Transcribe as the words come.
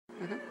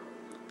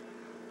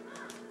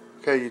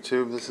Okay,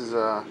 YouTube, this is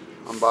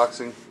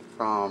unboxing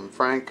from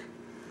Frank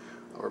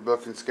over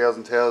Built-In Scales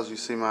and Tails. You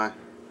see my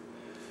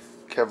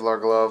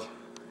Kevlar glove.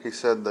 He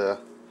said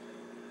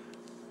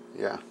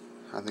yeah,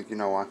 I think you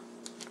know why.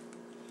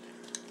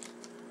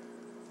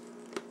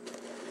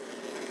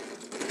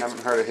 Haven't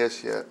heard a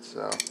hiss yet,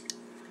 so.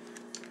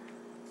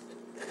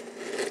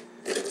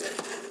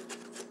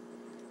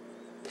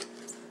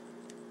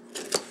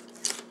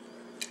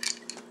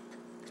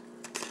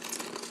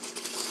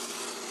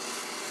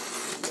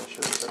 I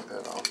should have took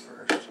that off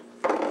first.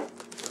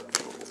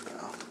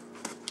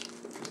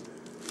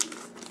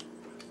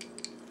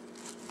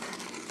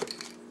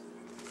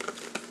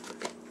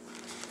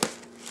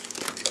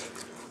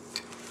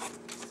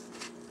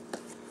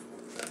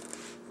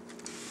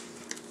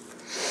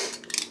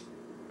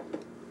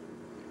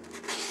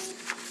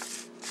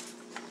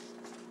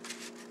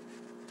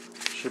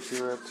 Ship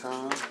you at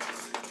time.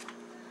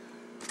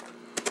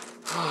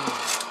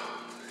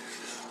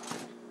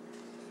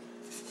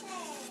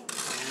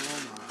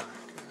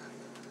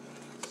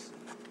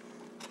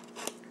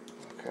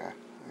 Okay,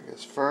 I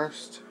guess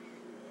first,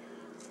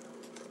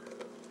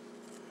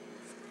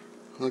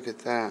 look at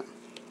that.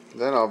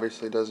 That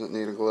obviously doesn't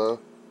need a glove.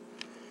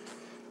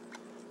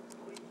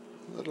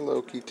 Little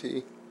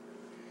Okeetee.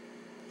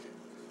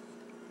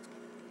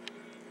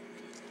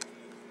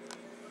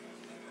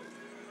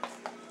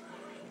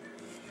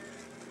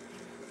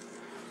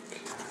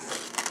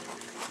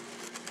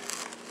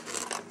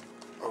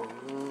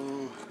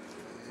 Oh,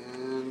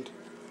 and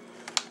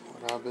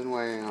what I've been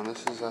waiting on.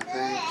 This is, I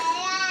think,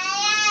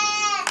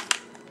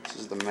 this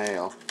is the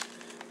mail.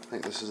 I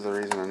think this is the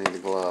reason I need the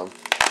glove.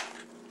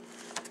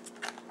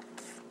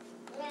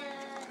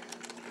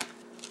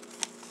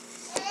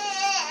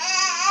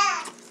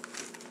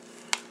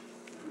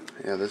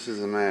 Yeah, this is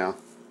the mail.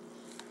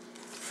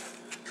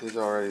 He's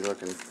already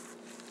looking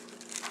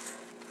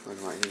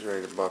like he's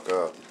ready to buck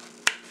up.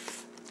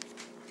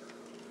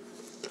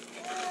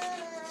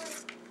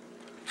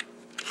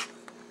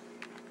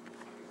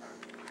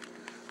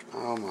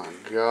 Oh my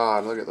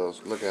God, look at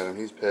those. Look at him,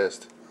 he's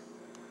pissed.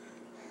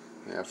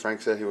 Yeah,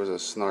 Frank said he was a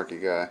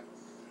snarky guy.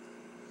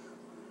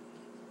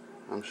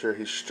 I'm sure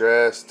he's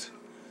stressed.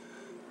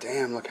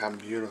 Damn, look how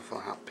beautiful,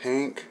 how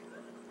pink.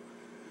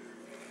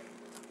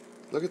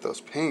 Look at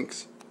those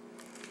pinks.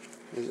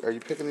 Are you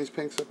picking these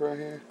pinks up right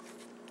here?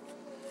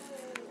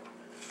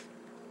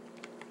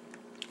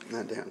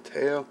 That damn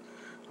tail.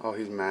 Oh,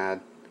 he's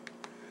mad.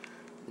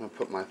 I'm going to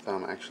put my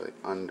thumb actually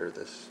under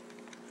this.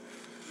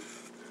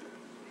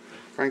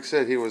 Frank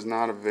said he was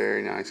not a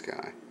very nice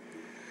guy,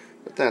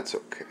 but that's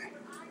okay.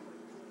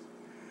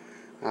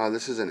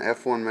 This is an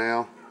F1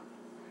 male.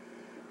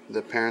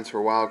 The parents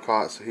were wild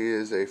caught, so he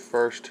is a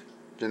first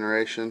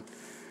generation.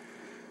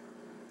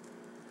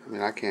 I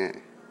mean, I can't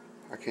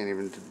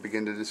even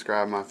begin to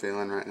describe my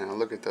feeling right now.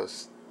 Look at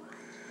those.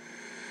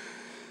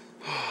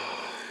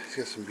 He's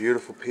got some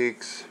beautiful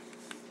peaks.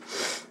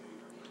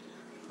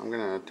 I'm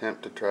gonna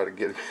attempt to try to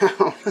get him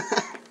out.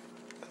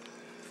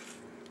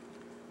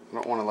 I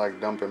don't want to like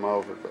dump him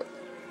over, but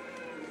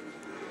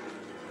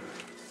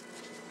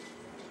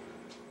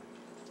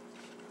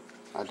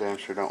I damn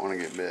sure don't want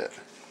to get bit.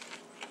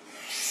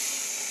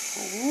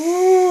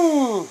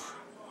 Woo!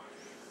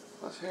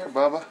 Let's hear it,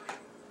 Bubba.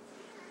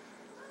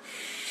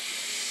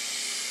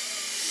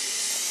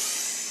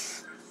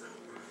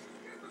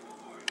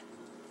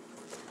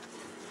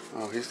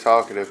 Oh, he's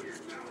talkative.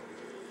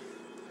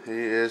 He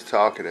is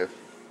talkative.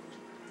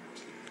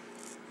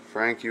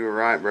 Frank, you were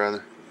right,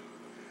 brother.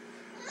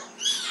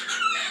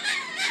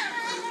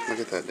 Look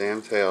at that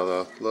damn tail,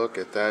 though. Look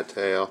at that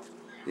tail.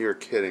 You're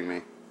kidding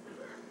me.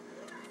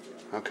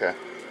 Okay.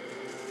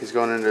 He's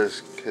going into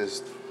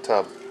his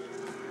tub.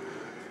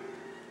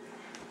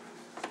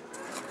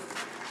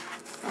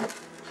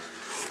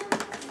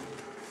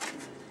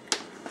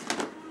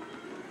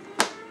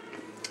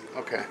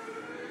 Okay.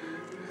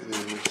 And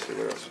then let's see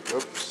what else.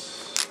 Oops.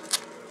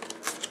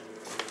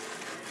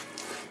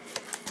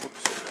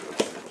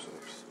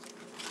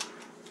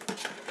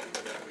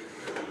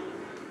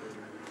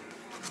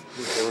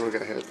 Okay, what do we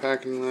got here? The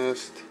packing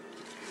list.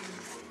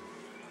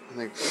 I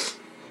think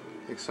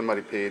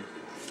somebody peed.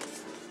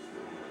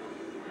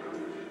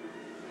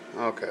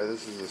 Okay,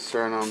 this is the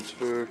Suriname's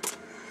food,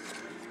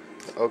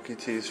 the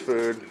Okeetee's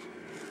food,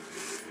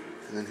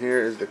 and then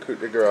here is the coup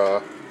de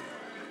grace.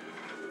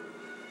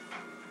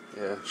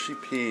 Yeah, she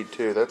peed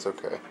too. That's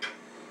okay.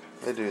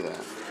 They do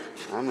that.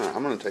 I'm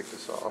gonna take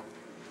this off.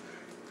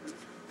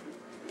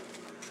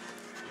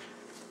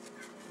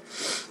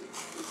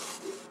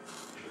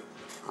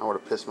 I would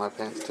have pissed my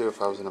pants too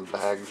if I was in a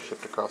bag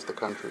shipped across the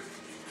country.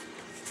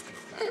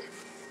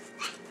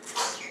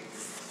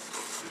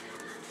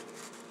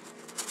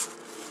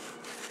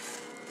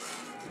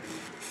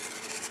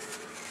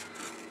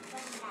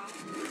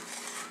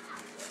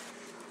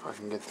 If I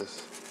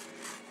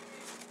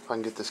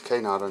can get this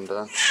K-knot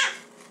undone.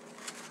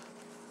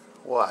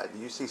 What? Do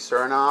you see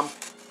Suriname?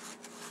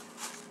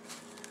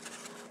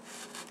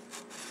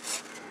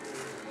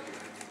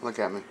 Look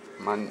at me.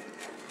 I'm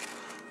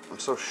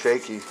so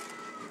shaky.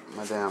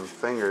 My damn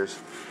fingers.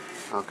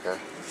 Okay.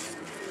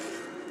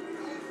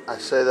 I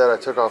say that I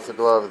took off the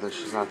glove and then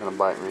she's not going to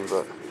bite me,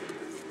 but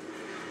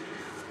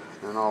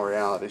in all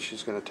reality,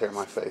 she's going to tear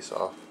my face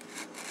off.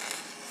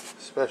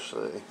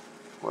 Especially,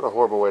 what a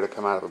horrible way to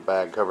come out of a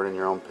bag covered in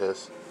your own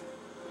piss.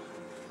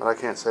 But I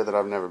can't say that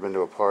I've never been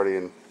to a party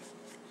and,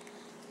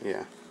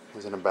 yeah, it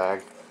was in a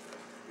bag.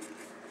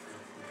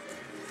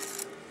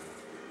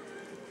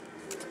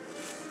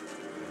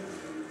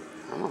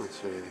 Come on,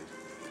 sweetie.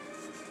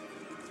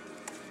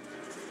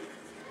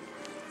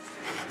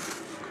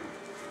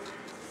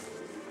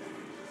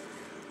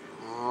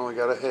 Oh, we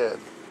got a head.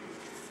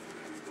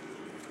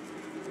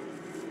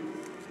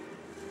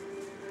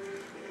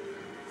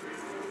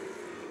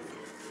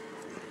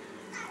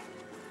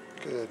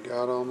 Good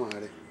God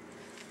Almighty.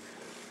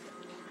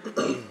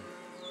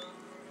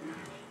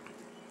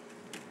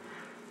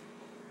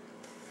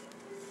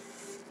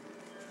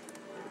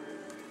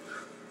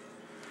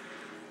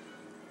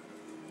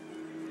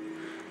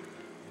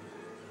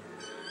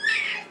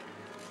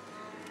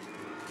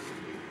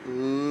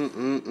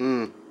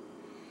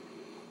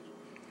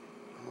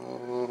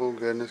 Oh,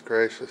 goodness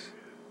gracious.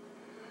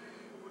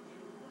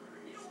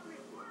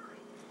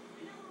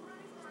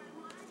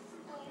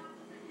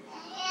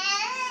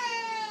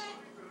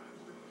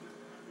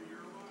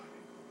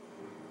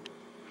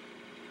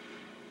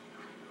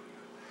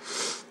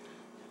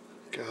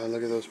 God,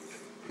 look at those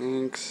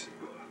pinks.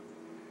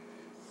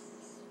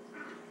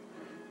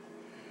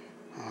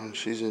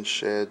 She's in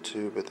shed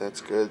too, but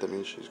that's good. That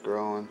means she's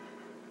growing.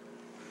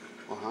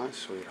 Well, hi,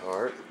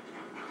 sweetheart.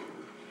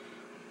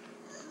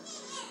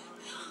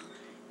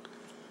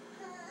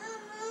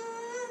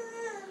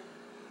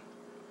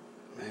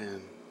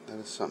 Man, that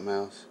is something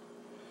else.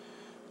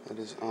 That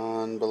is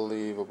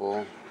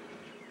unbelievable.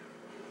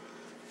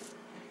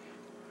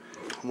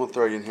 I'm going to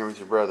throw you in here with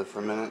your brother for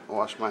a minute.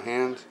 Wash my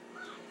hands.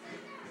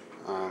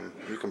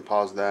 You can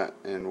pause that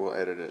and we'll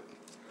edit it.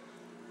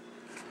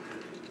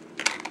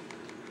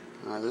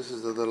 This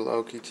is the little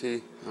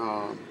Okeetee.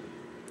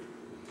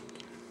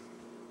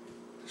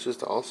 It's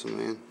just awesome,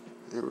 man.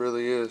 It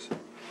really is.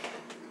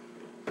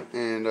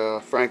 And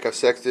Frank, I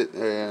sexed it,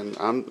 and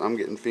I'm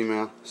getting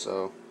female,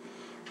 so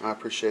I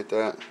appreciate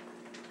that.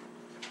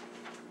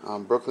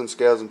 Brooklyn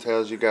Scales and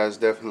Tails, you guys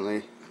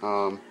definitely.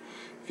 If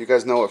you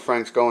guys know what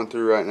Frank's going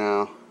through right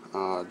now,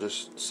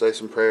 just say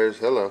some prayers.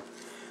 Hello.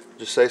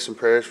 Just say some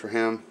prayers for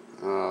him.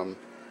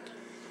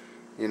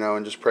 You know,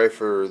 and just pray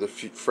for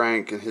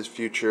Frank and his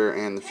future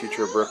and the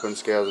future of Brooklyn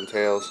Scales and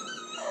Tails.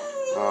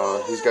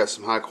 He's got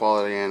some high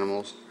quality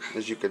animals,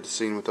 as you could have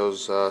seen with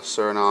those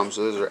Surinames.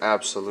 Those are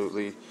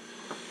absolutely,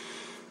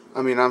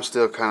 I mean, I'm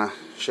still kind of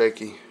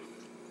shaky.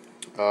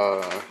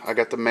 I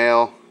got the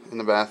male in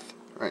the bath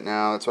right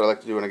now. That's what I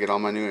like to do when I get all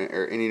my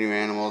any new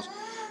animals.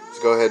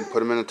 Just go ahead and put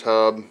them in a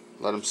tub,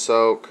 let them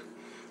soak,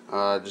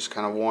 just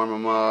kind of warm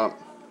them up,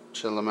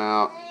 chill them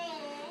out.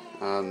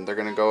 They're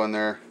going to go in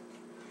their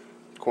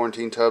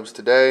quarantine tubs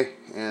today,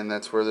 and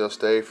that's where they'll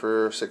stay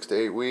for 6 to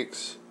 8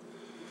 weeks.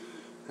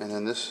 And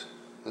then this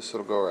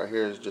little girl right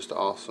here is just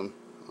awesome.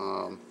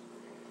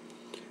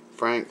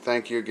 Frank,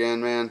 thank you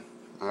again, man.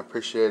 I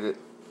appreciate it,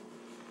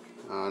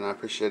 and I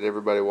appreciate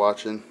everybody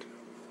watching.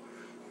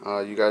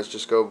 You guys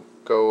just go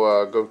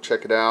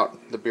check it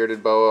out. The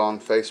Bearded Boa on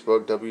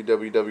Facebook,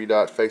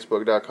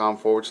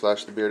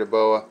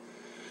 www.facebook.com/thebeardedboa.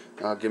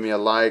 Give me a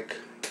like.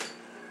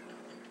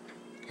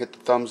 Hit the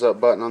thumbs up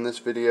button on this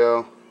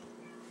video.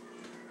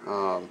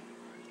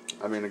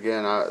 I mean,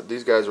 again,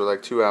 these guys were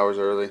like 2 hours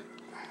early,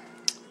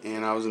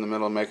 and I was in the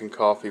middle of making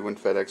coffee when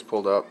FedEx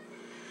pulled up,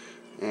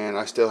 and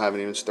I still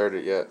haven't even stirred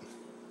it yet,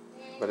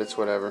 but it's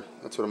whatever.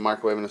 That's what a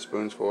microwave and a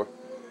spoon's for.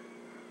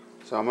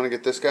 So I'm going to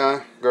get this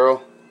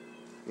girl,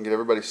 and get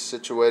everybody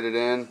situated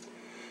in,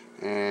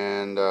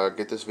 and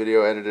get this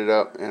video edited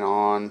up and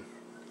on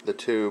the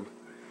tube,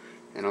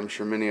 and I'm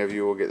sure many of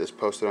you will get this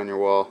posted on your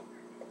wall.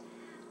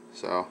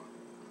 So,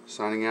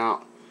 signing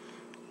out.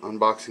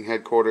 Unboxing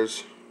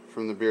headquarters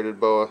from the Bearded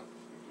Boa.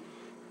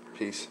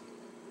 Peace.